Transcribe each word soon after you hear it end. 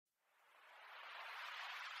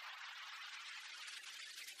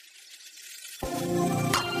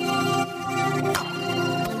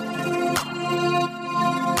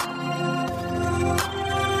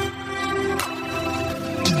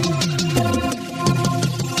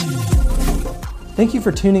Thank you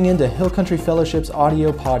for tuning in to Hill Country Fellowship's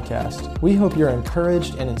audio podcast. We hope you're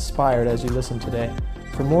encouraged and inspired as you listen today.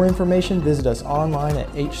 For more information, visit us online at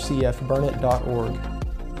hcfburnett.org.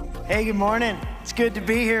 Hey, good morning. It's good to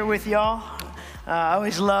be here with y'all. I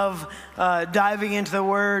always love diving into the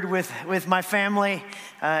Word with my family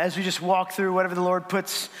as we just walk through whatever the Lord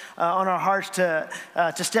puts on our hearts to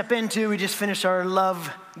step into. We just finished our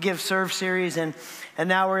Love, Give, Serve series, and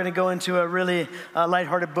now we're going to go into a really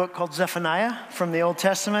lighthearted book called Zephaniah from the Old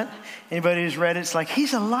Testament. Anybody who's read it, it's like,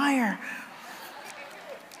 he's a liar.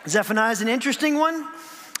 Zephaniah is an interesting one.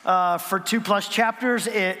 For 2+ chapters,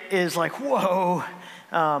 it is like, whoa.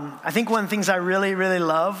 I think one of the things I really, really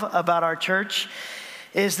love about our church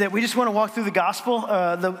is that we just want to walk through the gospel,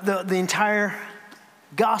 the entire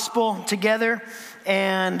gospel together,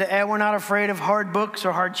 and we're not afraid of hard books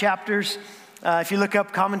or hard chapters. If you look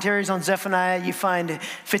up commentaries on Zephaniah, you find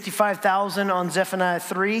 55,000 on Zephaniah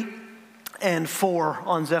 3 and 4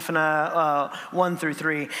 on Zephaniah 1 through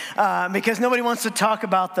 3, because nobody wants to talk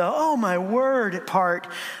about the, oh my word part.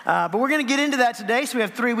 But we're going to get into that today. So we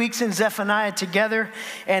have 3 weeks in Zephaniah together,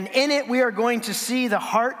 and in it we are going to see the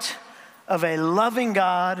heart of a loving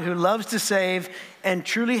God who loves to save and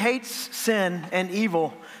truly hates sin and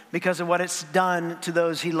evil because of what it's done to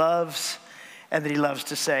those he loves and that he loves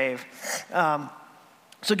to save.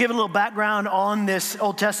 So give a little background on this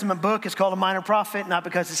Old Testament book. It's called a minor prophet, not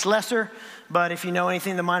because it's lesser, but if you know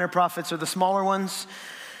anything, the minor prophets are the smaller ones.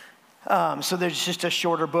 So there's just a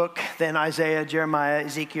shorter book than Isaiah, Jeremiah,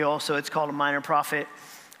 Ezekiel, so it's called a minor prophet.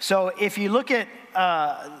 So if you look at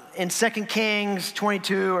in 2 Kings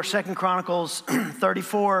 22 or 2 Chronicles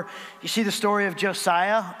 34, you see the story of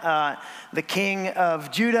Josiah, the king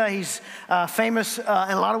of Judah. He's famous in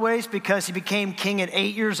a lot of ways because he became king at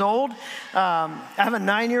 8 years old. I have a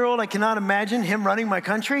 9-year-old. I cannot imagine him running my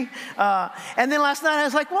country. And then last night I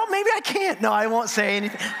was like, well, maybe I can't. No, I won't say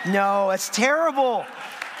anything. No, it's terrible.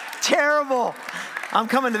 Terrible. I'm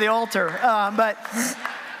coming to the altar.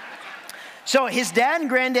 So his dad and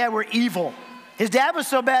granddad were evil. His dad was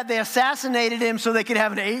so bad they assassinated him so they could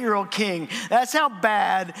have an 8-year-old king. That's how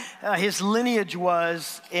bad his lineage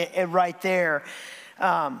was right there.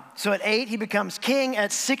 So at 8, he becomes king.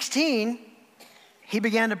 At 16, he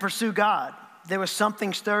began to pursue God. There was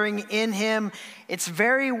something stirring in him. It's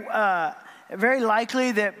very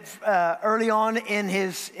likely that early on in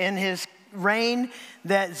his reign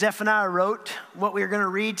that Zephaniah wrote what we are going to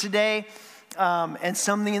read today. And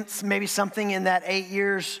maybe something in that 8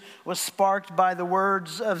 years was sparked by the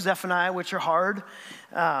words of Zephaniah, which are hard.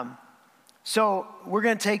 So we're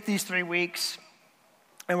going to take these 3 weeks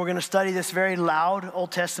and we're going to study this very loud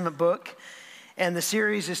Old Testament book. And the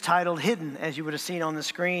series is titled Hidden, as you would have seen on the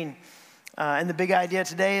screen. And the big idea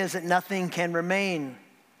today is that nothing can remain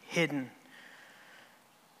hidden.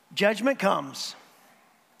 Judgment comes.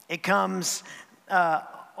 It comes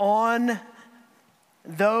on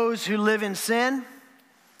those who live in sin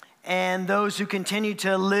and those who continue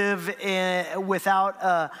to live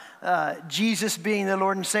without Jesus being the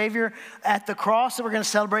Lord and Savior. At the cross that we're going to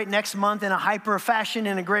celebrate next month in a hyper fashion,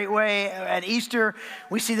 in a great way, at Easter,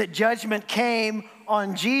 we see that judgment came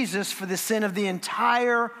on Jesus for the sin of the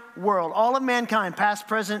entire world. All of mankind, past,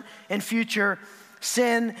 present, and future.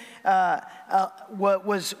 Sin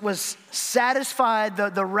was satisfied,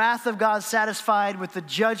 the wrath of God satisfied with the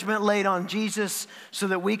judgment laid on Jesus so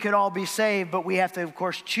that we could all be saved, but we have to, of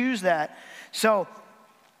course, choose that. So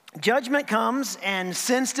judgment comes and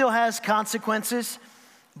sin still has consequences,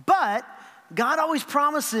 but God always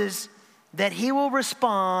promises that he will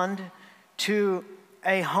respond to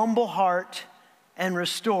a humble heart and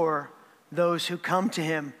restore those who come to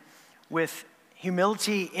him with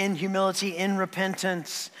humility, in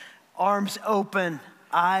repentance, arms open,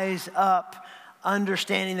 eyes up,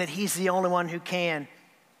 understanding that he's the only one who can.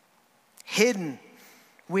 Hidden.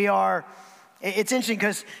 It's interesting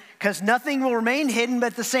because nothing will remain hidden, but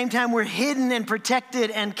at the same time we're hidden and protected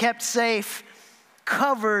and kept safe,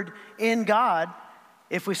 covered in God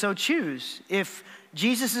if we so choose. If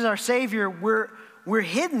Jesus is our Savior, we're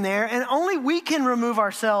hidden there, and only we can remove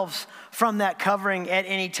ourselves from that covering at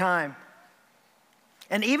any time.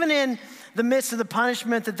 And even in the midst of the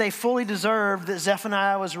punishment that they fully deserved that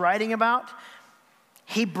Zephaniah was writing about,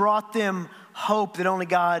 he brought them hope that only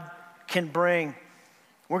God can bring.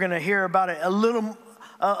 We're going to hear about it a little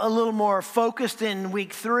more focused in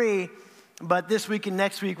week 3, but this week and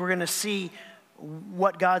next week we're going to see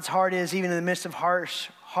what God's heart is, even in the midst of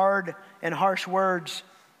hard and harsh words.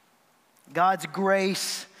 God's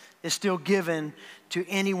grace is still given to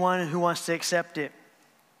anyone who wants to accept it.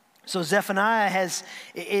 So Zephaniah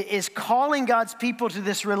is calling God's people to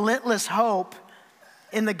this relentless hope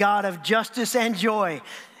in the God of justice and joy.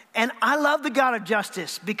 And I love the God of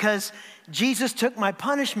justice because Jesus took my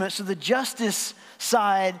punishment. So the justice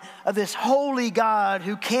side of this holy God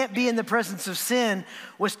who can't be in the presence of sin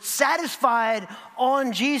was satisfied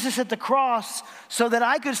on Jesus at the cross so that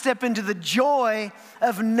I could step into the joy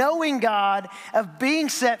of knowing God, of being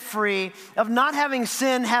set free, of not having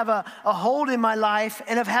sin have a hold in my life,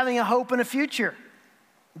 and of having a hope and a future.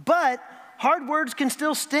 But hard words can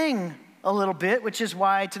still sting a little bit, which is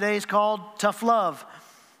why today is called tough love.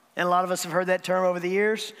 And a lot of us have heard that term over the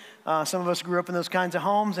years. Some of us grew up in those kinds of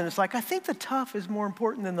homes, and it's like, I think the tough is more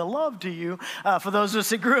important than the love to you, for those of us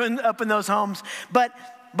that grew up in those homes. But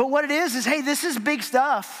what it is, hey, this is big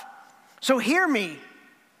stuff. So hear me,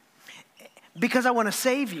 because I want to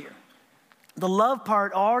save you. The love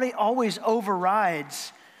part always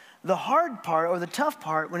overrides the hard part or the tough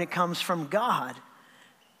part when it comes from God.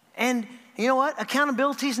 And you know what?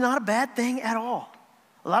 Accountability is not a bad thing at all.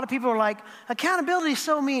 A lot of people are like, accountability is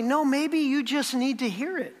so mean. No, maybe you just need to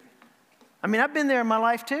hear it. I mean, I've been there in my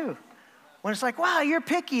life too. When it's like, wow, you're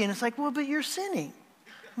picky. And it's like, well, but you're sinning.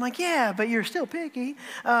 I'm like, yeah, but you're still picky.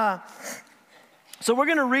 So we're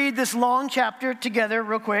going to read this long chapter together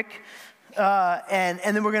real quick. And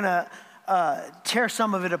then we're going to tear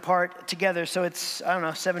some of it apart together. So it's,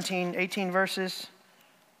 17, 18 verses.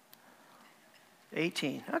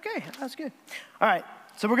 18. Okay, that's good. All right.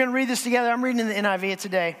 So we're going to read this together. I'm reading in the NIV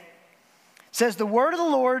today. It says, the word of the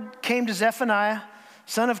Lord came to Zephaniah,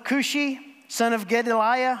 son of Cushi, son of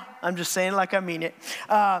Gedaliah. I'm just saying it like I mean it.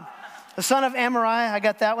 The son of Amariah, I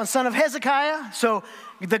got that one. Son of Hezekiah. So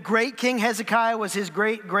the great King Hezekiah was his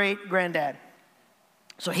great-great-granddad.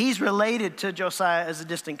 So he's related to Josiah as a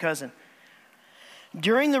distant cousin.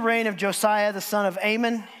 During the reign of Josiah, the son of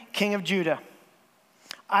Amon, king of Judah,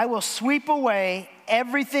 I will sweep away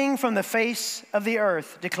everything from the face of the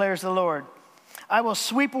earth, declares the Lord. I will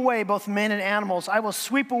sweep away both men and animals. I will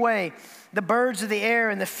sweep away the birds of the air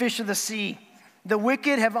and the fish of the sea. The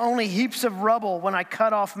wicked have only heaps of rubble when I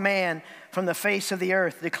cut off man from the face of the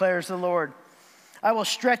earth, declares the Lord. I will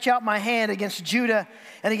stretch out my hand against Judah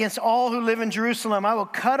and against all who live in Jerusalem. I will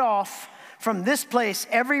cut off from this place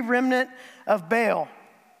every remnant of Baal,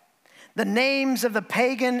 the names of the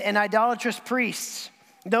pagan and idolatrous priests,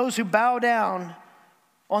 those who bow down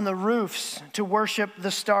on the roofs to worship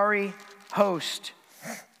the starry host,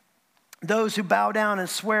 those who bow down and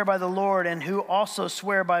swear by the Lord and who also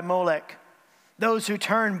swear by Molech, those who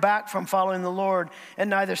turn back from following the Lord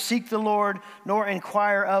and neither seek the Lord nor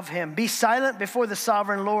inquire of him. Be silent before the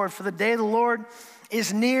sovereign Lord, for the day of the Lord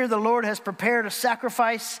is near. The Lord has prepared a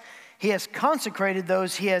sacrifice. He has consecrated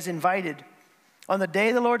those he has invited. On the day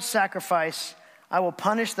of the Lord's sacrifice, I will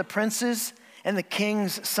punish the princes and the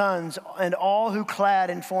king's sons, and all who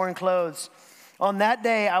clad in foreign clothes. On that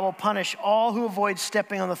day, I will punish all who avoid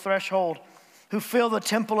stepping on the threshold, who fill the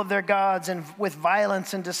temple of their gods and with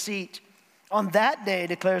violence and deceit. On that day,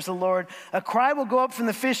 declares the Lord, a cry will go up from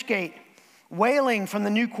the fish gate, wailing from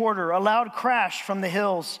the new quarter, a loud crash from the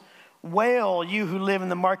hills. Wail, you who live in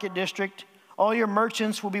the market district. All your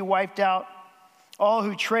merchants will be wiped out. All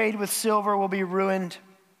who trade with silver will be ruined.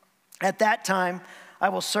 At that time, I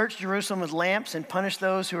will search Jerusalem with lamps and punish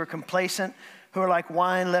those who are complacent, who are like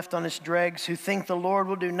wine left on its dregs, who think the Lord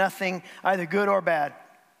will do nothing, either good or bad.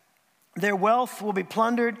 Their wealth will be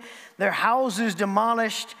plundered, their houses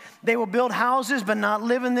demolished. They will build houses but not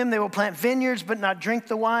live in them. They will plant vineyards but not drink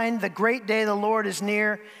the wine. The great day of the Lord is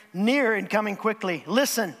near and coming quickly.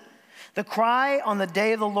 Listen, the cry on the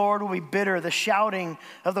day of the Lord will be bitter, the shouting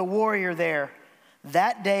of the warrior there.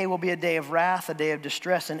 That day will be a day of wrath, a day of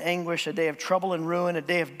distress and anguish, a day of trouble and ruin, a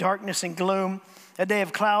day of darkness and gloom, a day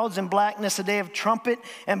of clouds and blackness, a day of trumpet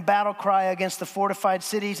and battle cry against the fortified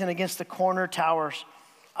cities and against the corner towers.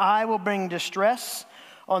 I will bring distress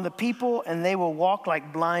on the people, and they will walk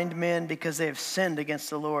like blind men because they have sinned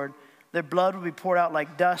against the Lord. Their blood will be poured out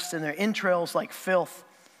like dust and their entrails like filth.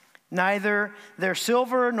 Neither their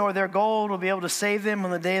silver nor their gold will be able to save them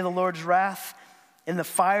on the day of the Lord's wrath. In the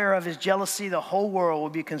fire of his jealousy, the whole world will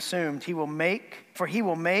be consumed. He will make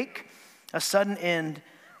a sudden end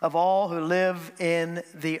of all who live in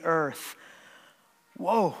the earth.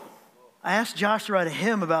 Whoa. I asked Josh to write a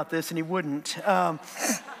hymn about this, and he wouldn't.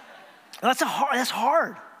 That's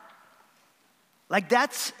hard. Like,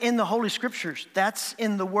 that's in the Holy Scriptures. That's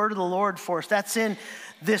in the word of the Lord for us. That's in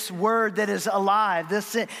this word that is alive.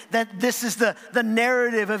 This is the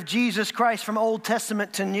narrative of Jesus Christ from Old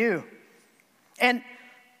Testament to New. And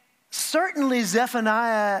certainly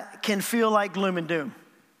Zephaniah can feel like gloom and doom,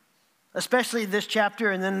 especially this chapter.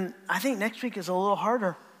 And then I think next week is a little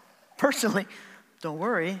harder. Personally, don't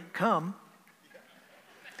worry, come.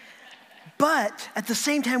 But at the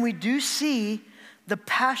same time, we do see the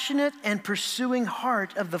passionate and pursuing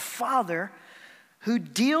heart of the Father who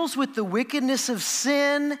deals with the wickedness of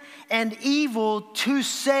sin and evil to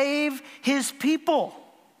save his people.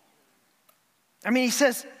 I mean, he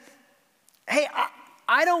says, hey,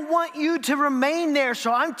 I don't want you to remain there,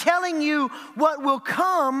 so I'm telling you what will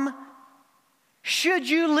come should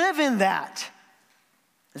you live in that.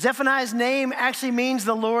 Zephaniah's name actually means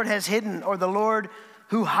the Lord has hidden, or the Lord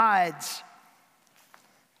who hides.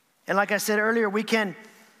 And like I said earlier, we can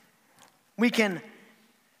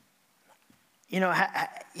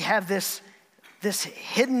have this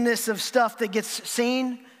hiddenness of stuff that gets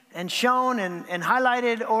seen and shown and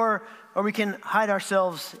highlighted, or we can hide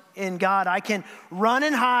ourselves in God. I can run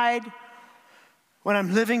and hide when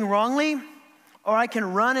I'm living wrongly, or I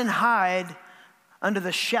can run and hide under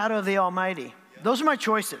the shadow of the Almighty. Those are my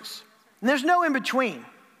choices. And there's no in between.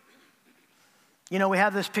 You know, we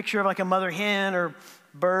have this picture of like a mother hen or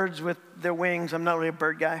birds with their wings. I'm not really a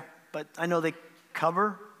bird guy, but I know they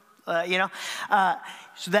cover, so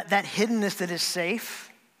that hiddenness that is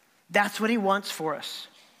safe, that's what he wants for us.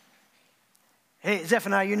 Hey,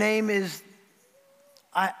 Zephaniah, your name is,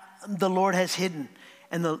 the Lord has hidden.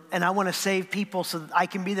 And I want to save people so that I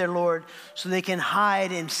can be their Lord, so they can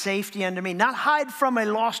hide in safety under me. Not hide from a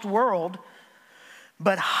lost world,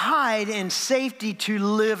 but hide in safety to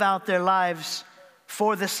live out their lives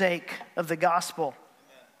for the sake of the gospel.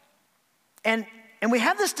 And we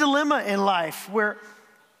have this dilemma in life where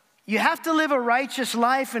you have to live a righteous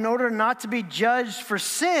life in order not to be judged for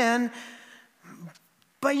sin,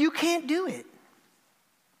 but you can't do it.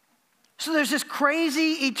 So there's this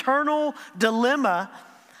crazy eternal dilemma.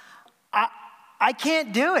 I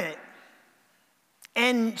can't do it.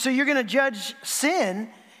 And so you're going to judge sin.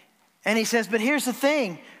 And he says, but here's the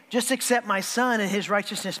thing. Just accept my son and his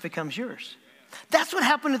righteousness becomes yours. That's what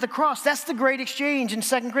happened at the cross. That's the great exchange in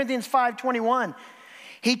 2 Corinthians 5:21.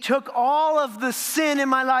 He took all of the sin in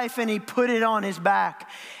my life and he put it on his back.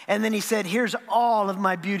 And then he said, here's all of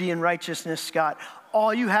my beauty and righteousness, Scott.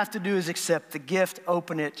 All you have to do is accept the gift,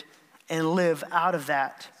 open it, and live out of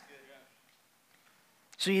that.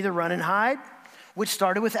 So you either run and hide, which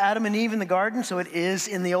started with Adam and Eve in the garden, so it is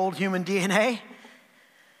in the old human DNA,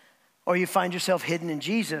 or you find yourself hidden in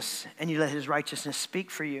Jesus and you let his righteousness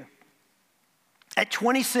speak for you. At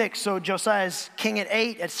 26, so Josiah's king at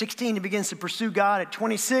 8. At 16, he begins to pursue God. At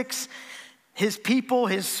 26, his people,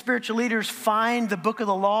 his spiritual leaders find the book of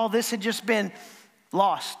the law. This had just been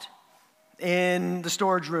lost in the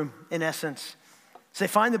storage room, in essence. So they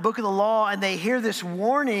find the book of the law and they hear this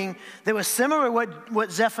warning that was similar to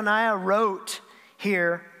what Zephaniah wrote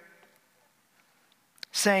here,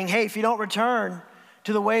 saying, hey, if you don't return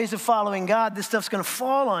to the ways of following God, this stuff's going to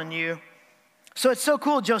fall on you. So it's so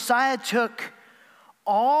cool. Josiah took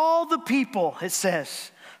all the people, it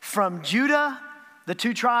says, from Judah, the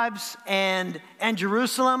 2 tribes, and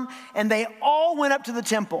Jerusalem, and they all went up to the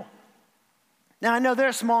temple. Now, I know they're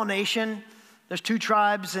a small nation. There's 2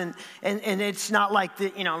 tribes, and it's not like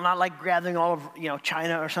not like gathering all of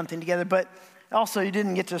China or something together, but also you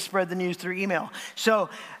didn't get to spread the news through email. So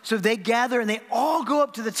they gather and they all go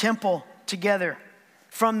up to the temple together.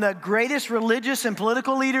 From the greatest religious and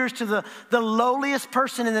political leaders to the lowliest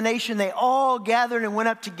person in the nation, they all gathered and went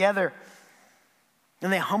up together.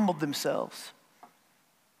 And they humbled themselves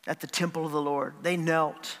at the temple of the Lord. They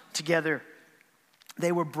knelt together.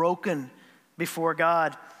 They were broken before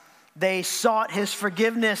God. They sought his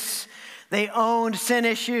forgiveness. They owned sin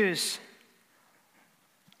issues.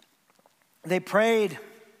 They prayed.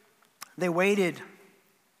 They waited.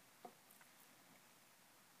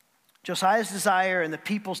 Josiah's desire and the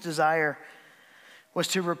people's desire was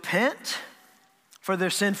to repent for their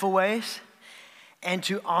sinful ways and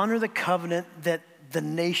to honor the covenant that the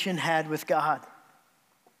nation had with God.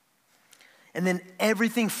 And then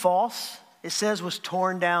everything false, it says, was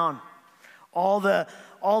torn down. All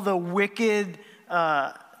the wicked,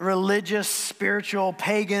 religious, spiritual,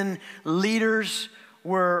 pagan leaders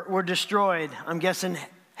were destroyed. I'm guessing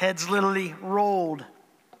heads literally rolled.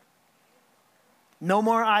 No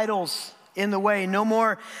more idols in the way. No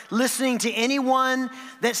more listening to anyone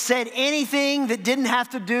that said anything that didn't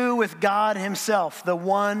have to do with God himself, the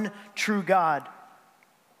one true God.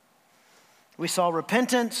 We saw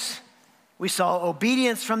repentance. We saw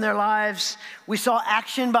obedience from their lives. We saw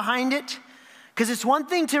action behind it. Because it's one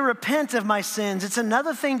thing to repent of my sins. It's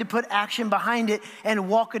another thing to put action behind it and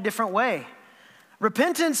walk a different way.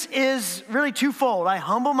 Repentance is really twofold. I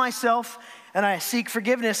humble myself and I seek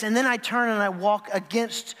forgiveness, and then I turn and I walk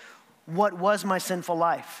against what was my sinful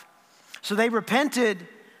life. So they repented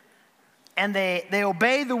and they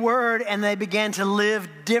obeyed the word and they began to live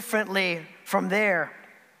differently from there.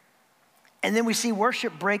 And then we see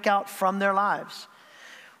worship break out from their lives.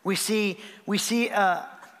 We see a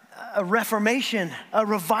reformation, a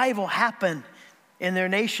revival happen in their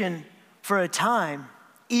nation for a time,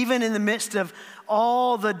 even in the midst of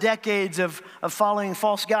all the decades of following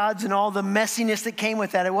false gods and all the messiness that came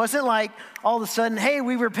with that. It wasn't like all of a sudden, hey,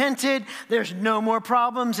 we repented, there's no more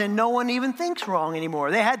problems, and no one even thinks wrong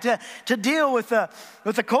anymore. They had to deal with a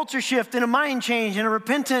culture shift and a mind change and a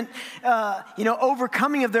repentant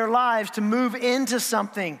overcoming of their lives to move into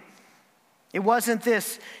something. It wasn't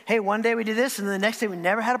this, hey, one day we did this, and the next day we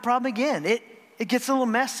never had a problem again. It gets a little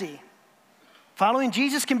messy. Following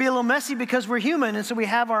Jesus can be a little messy because we're human, and so we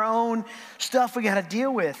have our own stuff we got to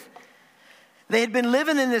deal with. They had been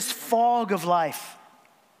living in this fog of life,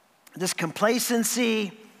 this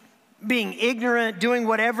complacency, being ignorant, doing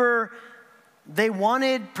whatever they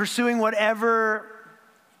wanted, pursuing whatever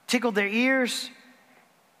tickled their ears.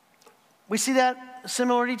 We see that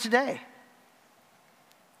similarity today.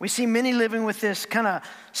 We see many living with this kind of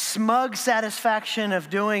smug satisfaction of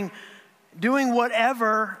doing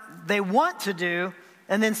whatever they want to do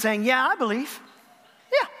and then saying, yeah, I believe.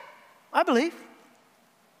 Yeah, I believe.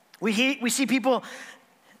 We see people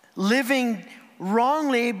living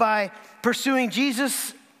wrongly by pursuing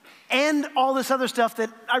Jesus and all this other stuff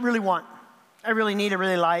that I really want, I really need, I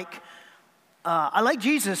really like. I like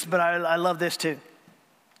Jesus, but I love this too.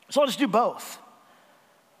 So I'll just do both.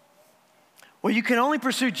 Well, you can only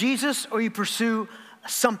pursue Jesus or you pursue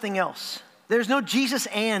something else. There's no Jesus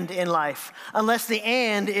and in life unless the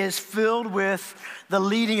and is filled with the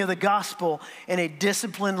leading of the gospel in a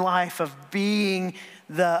disciplined life of being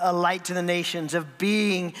a light to the nations, of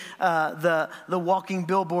being the walking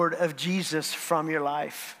billboard of Jesus from your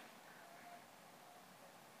life.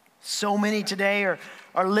 So many today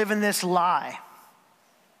are living this lie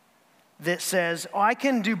that says, oh, I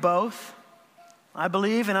can do both. I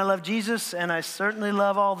believe and I love Jesus, and I certainly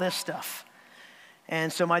love all this stuff.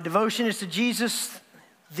 And so my devotion is to Jesus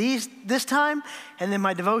this time, and then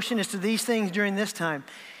my devotion is to these things during this time.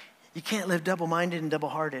 You can't live double-minded and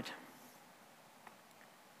double-hearted.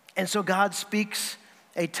 And so God speaks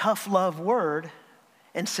a tough love word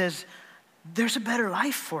and says, there's a better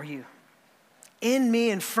life for you in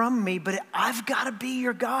me and from me, but I've got to be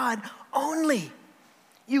your God only.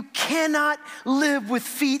 You cannot live with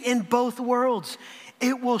feet in both worlds.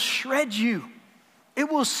 It will shred you. It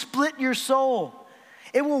will split your soul.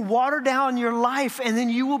 It will water down your life, and then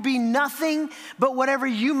you will be nothing but whatever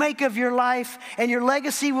you make of your life, and your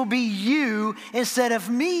legacy will be you instead of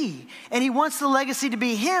me. And he wants the legacy to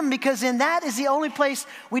be him, because in that is the only place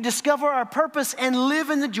we discover our purpose and live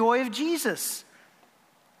in the joy of Jesus.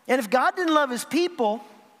 And if God didn't love his people,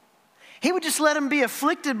 he would just let them be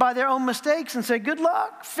afflicted by their own mistakes and say, good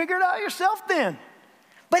luck, figure it out yourself then.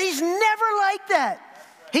 But he's never like that.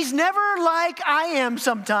 He's never like I am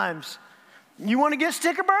sometimes. You want to get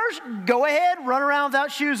sticker burrs? Go ahead, run around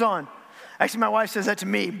without shoes on. Actually, my wife says that to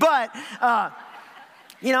me. But,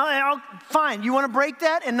 fine. You want to break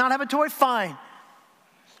that and not have a toy? Fine.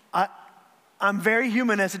 I'm very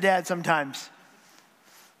human as a dad sometimes.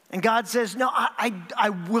 And God says, no, I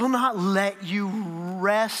will not let you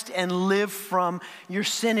rest and live from your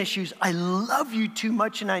sin issues. I love you too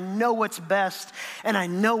much, and I know what's best, and I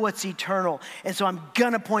know what's eternal. And so I'm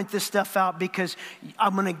going to point this stuff out because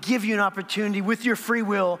I'm going to give you an opportunity with your free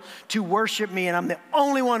will to worship me, and I'm the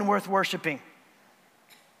only one worth worshiping.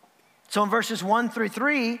 So in verses 1 through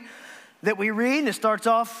 3 that we read, and he starts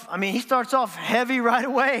off heavy right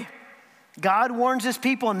away. God warns his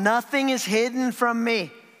people, nothing is hidden from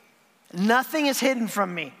me. Nothing is hidden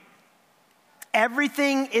from me.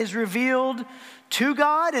 Everything is revealed to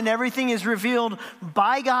God, and everything is revealed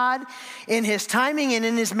by God in his timing and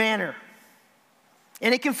in his manner.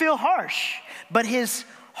 And it can feel harsh, but his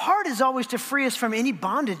heart is always to free us from any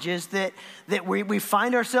bondages that we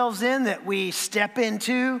find ourselves in, that we step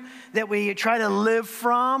into, that we try to live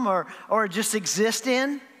from or just exist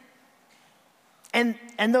in. And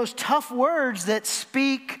those tough words that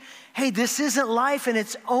speak, hey, this isn't life and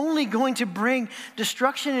it's only going to bring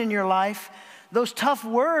destruction in your life, those tough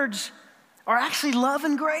words are actually love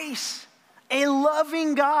and grace. A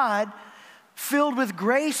loving God filled with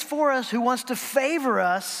grace for us, who wants to favor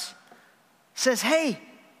us, says, hey,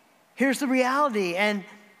 here's the reality. And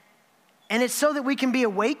it's so that we can be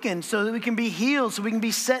awakened, so that we can be healed, so we can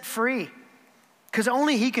be set free, because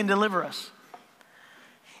only he can deliver us.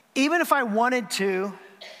 even if I wanted to,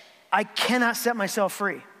 I cannot set myself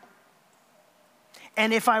free.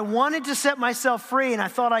 And if I wanted to set myself free and I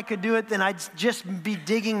thought I could do it, then I'd just be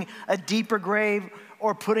digging a deeper grave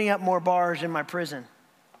or putting up more bars in my prison.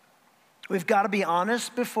 We've got to be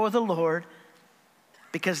honest before the Lord,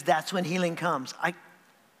 because that's when healing comes.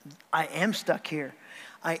 I am stuck here.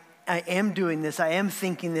 I am doing this. I am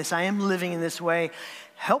thinking this. I am living in this way.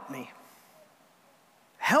 Help me.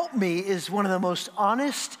 Help me is one of the most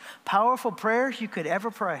honest, powerful prayers you could ever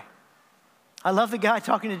pray. I love the guy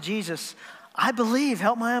talking to Jesus. I believe,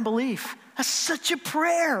 help my unbelief. That's such a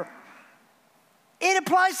prayer. It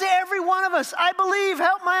applies to every one of us. I believe,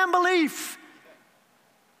 help my unbelief.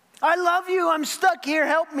 I love you, I'm stuck here,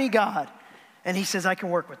 help me, God. And he says, I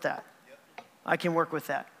can work with that. I can work with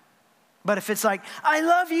that. But if it's like, I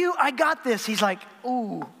love you, I got this. He's like,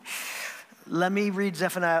 ooh, let me read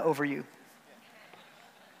Zephaniah over you.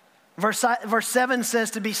 Verse 7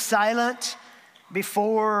 says to be silent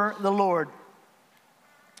before the Lord.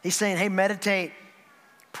 He's saying, hey, meditate,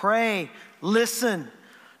 pray, listen.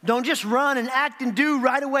 Don't just run and act and do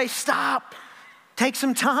right away. Stop. Take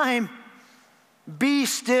some time. Be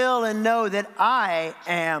still and know that I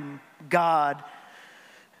am God.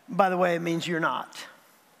 By the way, it means you're not.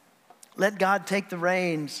 Let God take the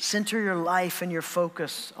reins. Center your life and your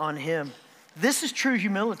focus on him. This is true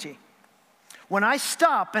humility. When I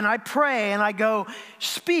stop and I pray and I go,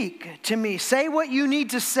 speak to me, say what you need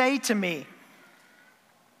to say to me.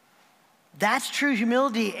 That's true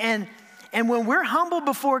humility. And when we're humble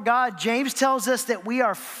before God, James tells us that we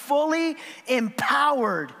are fully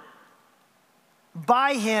empowered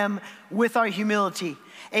by him with our humility.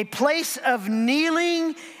 A place of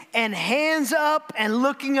kneeling and hands up and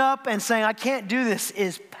looking up and saying, I can't do this,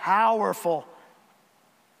 is powerful.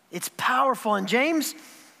 It's powerful. And James,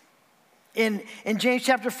 in James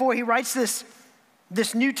chapter 4, he writes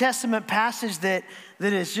this New Testament passage that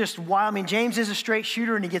is just wild. I mean, James is a straight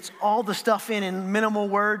shooter and he gets all the stuff in minimal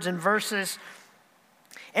words and verses.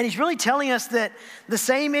 And he's really telling us that the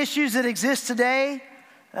same issues that exist today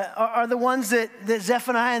are the ones that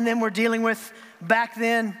Zephaniah and them were dealing with back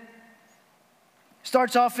then.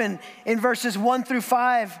 Starts off in verses 1 through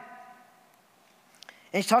 5.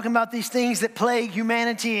 And he's talking about these things that plague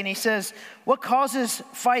humanity. And he says, what causes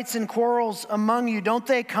fights and quarrels among you? Don't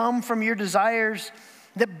they come from your desires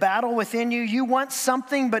that battle within you? You want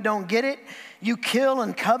something but don't get it. You kill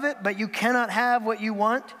and covet, but you cannot have what you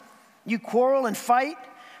want. You quarrel and fight.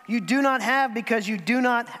 You do not have because you do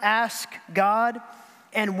not ask God.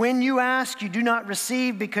 And when you ask, you do not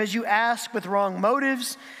receive because you ask with wrong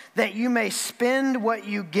motives, that you may spend what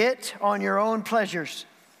you get on your own pleasures.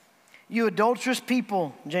 You adulterous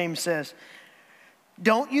people, James says,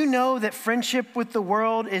 don't you know that friendship with the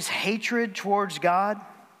world is hatred towards God?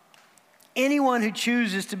 Anyone who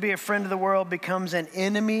chooses to be a friend of the world becomes an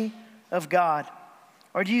enemy of God.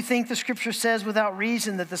 Or do you think the scripture says without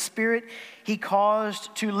reason that the Spirit he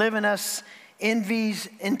caused to live in us envies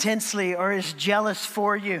intensely or is jealous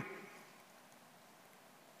for you?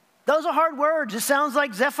 Those are hard words. It sounds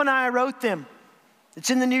like Zephaniah wrote them. It's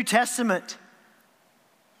in the New Testament.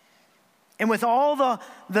 And with all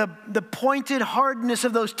the pointed hardness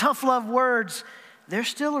of those tough love words, there's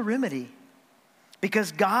still a remedy.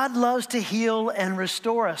 Because God loves to heal and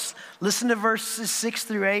restore us. Listen to verses 6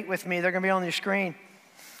 through 8 with me. They're going to be on your screen.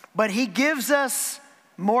 But he gives us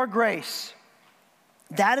more grace.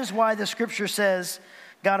 That is why the scripture says,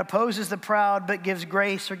 God opposes the proud, but gives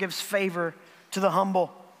grace or gives favor to the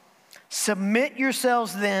humble. Submit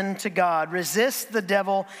yourselves then to God. Resist the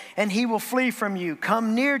devil, and he will flee from you.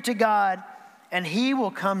 Come near to God, and he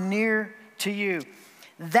will come near to you.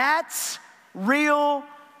 That's real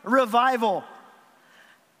revival.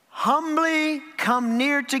 Humbly come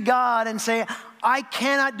near to God and say, I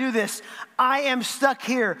cannot do this. I am stuck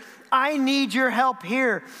here. I need your help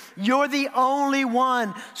here. You're the only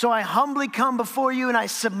one. So I humbly come before you and I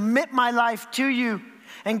submit my life to you.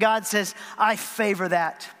 And God says, I favor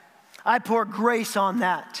that. I pour grace on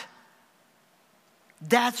that.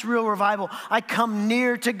 That's real revival. I come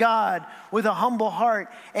near to God with a humble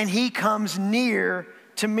heart, and he comes near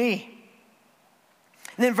to me.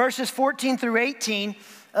 And then verses 14 through 18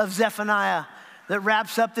 of Zephaniah that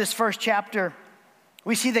wraps up this first chapter,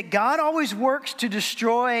 we see that God always works to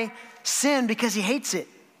destroy sin because he hates it.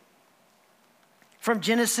 From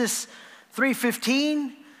Genesis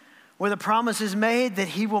 3:15, where the promise is made that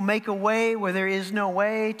he will make a way where there is no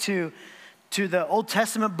way, to the Old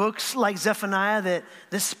Testament books like Zephaniah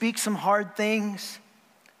that speak some hard things,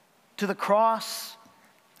 to the cross,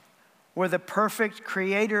 where the perfect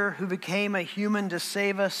creator who became a human to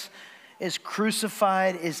save us is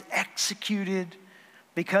crucified, is executed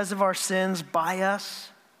because of our sins by us,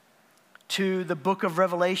 to the book of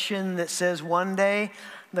Revelation that says one day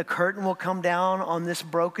the curtain will come down on this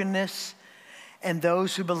brokenness, and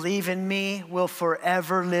those who believe in me will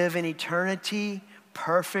forever live in eternity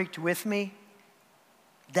perfect with me.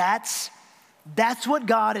 That's what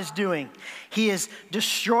God is doing. He is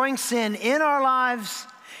destroying sin in our lives.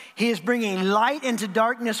 He is bringing light into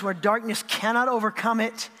darkness where darkness cannot overcome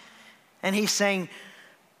it. And he's saying,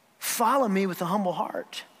 follow me with a humble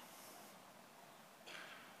heart.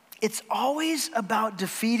 It's always about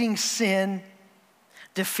defeating sin,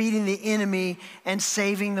 defeating the enemy, and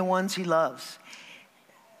saving the ones he loves.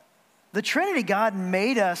 The Trinity God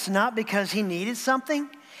made us not because he needed something.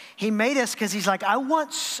 He made us because he's like, I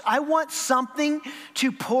want something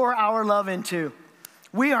to pour our love into.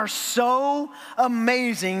 We are so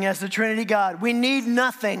amazing as the Trinity God. We need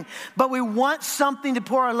nothing, but we want something to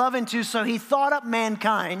pour our love into. So he thought up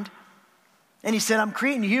mankind, and he said, I'm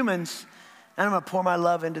creating humans, and I'm going to pour my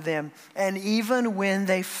love into them. And even when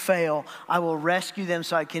they fail, I will rescue them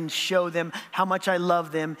so I can show them how much I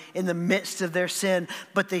love them in the midst of their sin.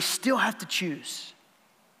 But they still have to choose.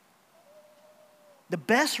 The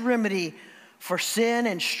best remedy for sin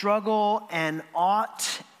and struggle and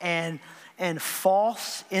ought and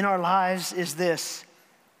false in our lives is this.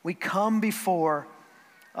 We come before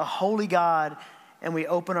a holy God and we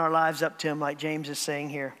open our lives up to him, like James is saying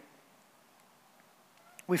here.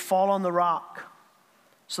 We fall on the rock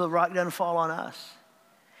so the rock doesn't fall on us.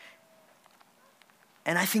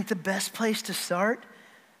 And I think the best place to start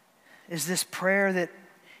is this prayer that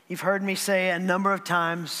you've heard me say a number of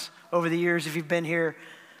times over the years if you've been here,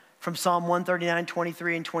 from Psalm 139,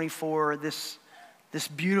 23, and 24, this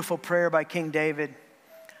beautiful prayer by King David.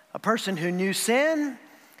 A person who knew sin,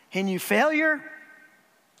 he knew failure,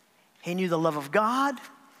 he knew the love of God,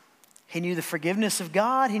 he knew the forgiveness of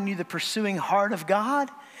God, he knew the pursuing heart of God.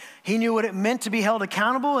 He knew what it meant to be held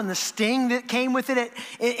accountable and the sting that came with it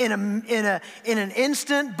in an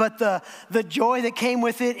instant, but the joy that came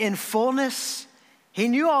with it in fullness. He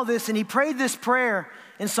knew all this, and he prayed this prayer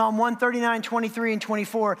in Psalm 139, 23, and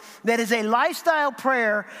 24 that is a lifestyle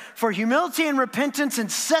prayer for humility and repentance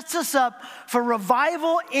and sets us up for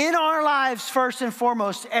revival in our lives first and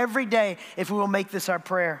foremost every day if we will make this our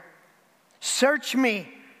prayer. Search me,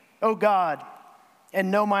 O God,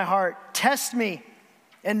 and know my heart. Test me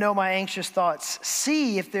and know my anxious thoughts.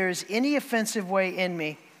 See if there is any offensive way in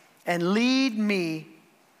me and lead me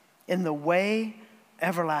in the way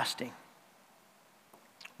everlasting.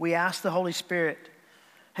 We ask the Holy Spirit,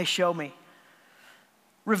 hey, show me.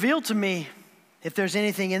 Reveal to me if there's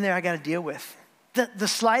anything in there I got to deal with. The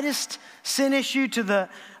slightest sin issue to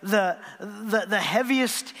the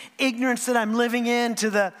heaviest ignorance that I'm living in, to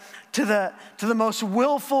the most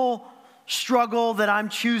willful struggle that I'm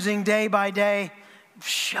choosing day by day.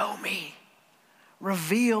 Show me.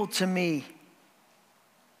 Reveal to me.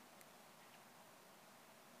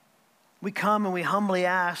 We come and we humbly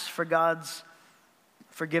ask for God's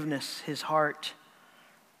forgiveness, his heart,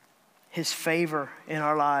 his favor in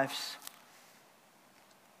our lives.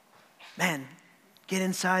 Man, get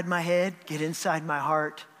inside my head, get inside my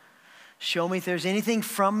heart. Show me if there's anything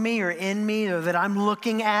from me or in me or that I'm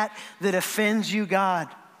looking at that offends you, God.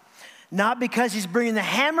 Not because he's bringing the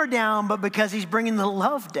hammer down, but because he's bringing the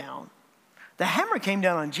love down. The hammer came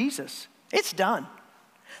down on Jesus. It's done.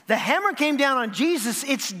 The hammer came down on Jesus.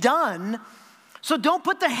 It's done. So don't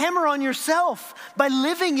put the hammer on yourself by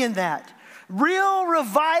living in that. Real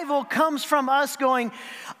revival comes from us going,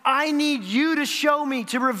 I need you to show me,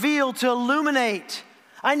 to reveal, to illuminate.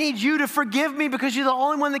 I need you to forgive me because you're the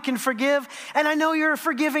only one that can forgive. And I know you're a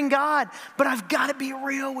forgiving God, but I've got to be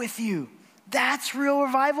real with you. That's real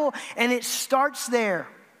revival, and it starts there.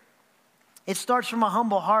 It starts from a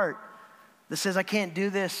humble heart that says, I can't do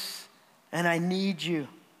this, and I need you.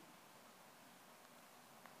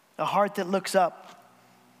 A heart that looks up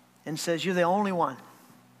and says, you're the only one.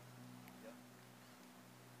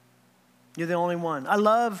 You're the only one. I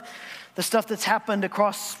love the stuff that's happened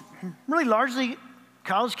across really largely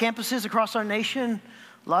college campuses across our nation.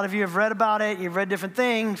 A lot of you have read about it. You've read different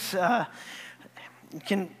things.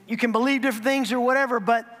 You can believe different things or whatever,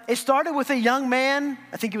 but it started with a young man.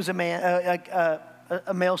 I think he was a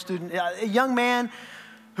male student, a young man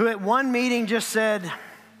who at one meeting just said,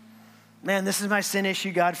 man, this is my sin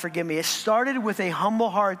issue. God, forgive me. It started with a humble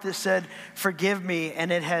heart that said, forgive me,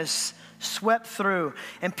 and it has swept through.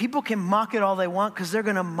 And people can mock it all they want because they're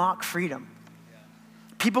going to mock freedom.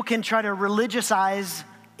 People can try to religiousize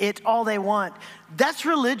it all they want. That's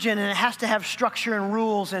religion, and it has to have structure and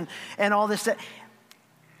rules and all this.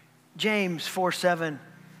 James 4:7,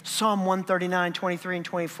 Psalm 139, 23 and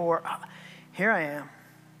 24. Here I am.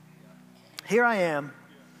 here I am.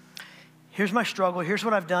 Here's my struggle. Here's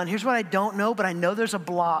what I've done. Here's what I don't know, but I know there's a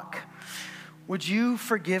block. Would you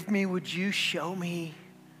forgive me? Would you show me?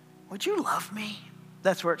 Would you love me?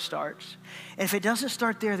 That's where it starts. And if it doesn't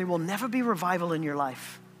start there, there will never be revival in your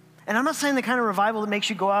life. And I'm not saying the kind of revival that makes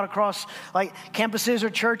you go out across like campuses or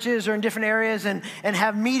churches or in different areas and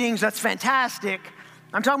have meetings. That's fantastic.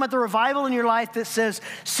 I'm talking about the revival in your life that says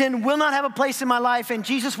sin will not have a place in my life and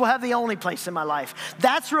Jesus will have the only place in my life.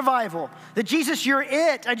 That's revival. That Jesus, you're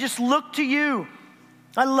it. I just look to you.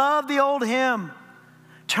 I love the old hymn.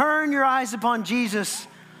 Turn your eyes upon Jesus.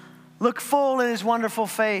 Look full in his wonderful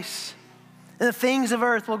face. And the things of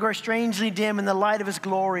earth will grow strangely dim in the light of his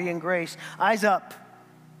glory and grace. Eyes up,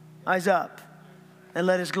 and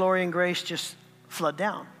let his glory and grace just flood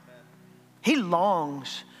down. He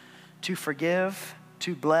longs to forgive,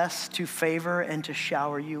 to bless, to favor, and to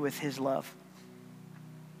shower you with his love.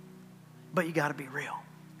 But you got to be real.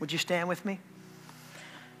 Would you stand with me?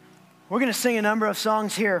 We're going to sing a number of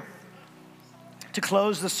songs here to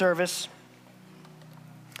close the service.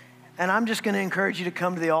 And I'm just going to encourage you to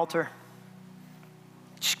come to the altar.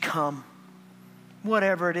 Just come.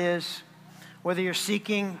 Whatever it is, whether you're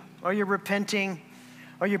seeking or you're repenting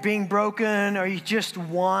or you're being broken or you just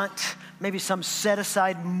want maybe some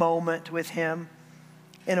set-aside moment with him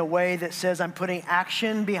in a way that says I'm putting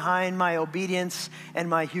action behind my obedience and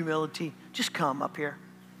my humility. Just come up here.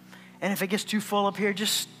 And if it gets too full up here,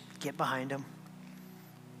 just get behind him.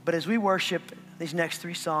 But as we worship these next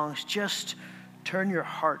 3 songs, just turn your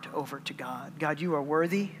heart over to God. God, you are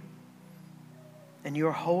worthy, and you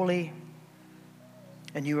are holy,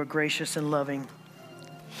 and you are gracious and loving.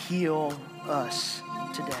 Heal us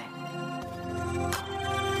today.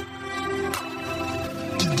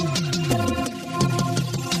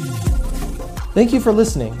 Thank you for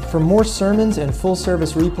listening. For more sermons and full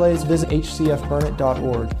service replays, visit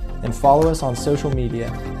hcfburnett.org and follow us on social media.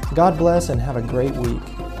 God bless and have a great week.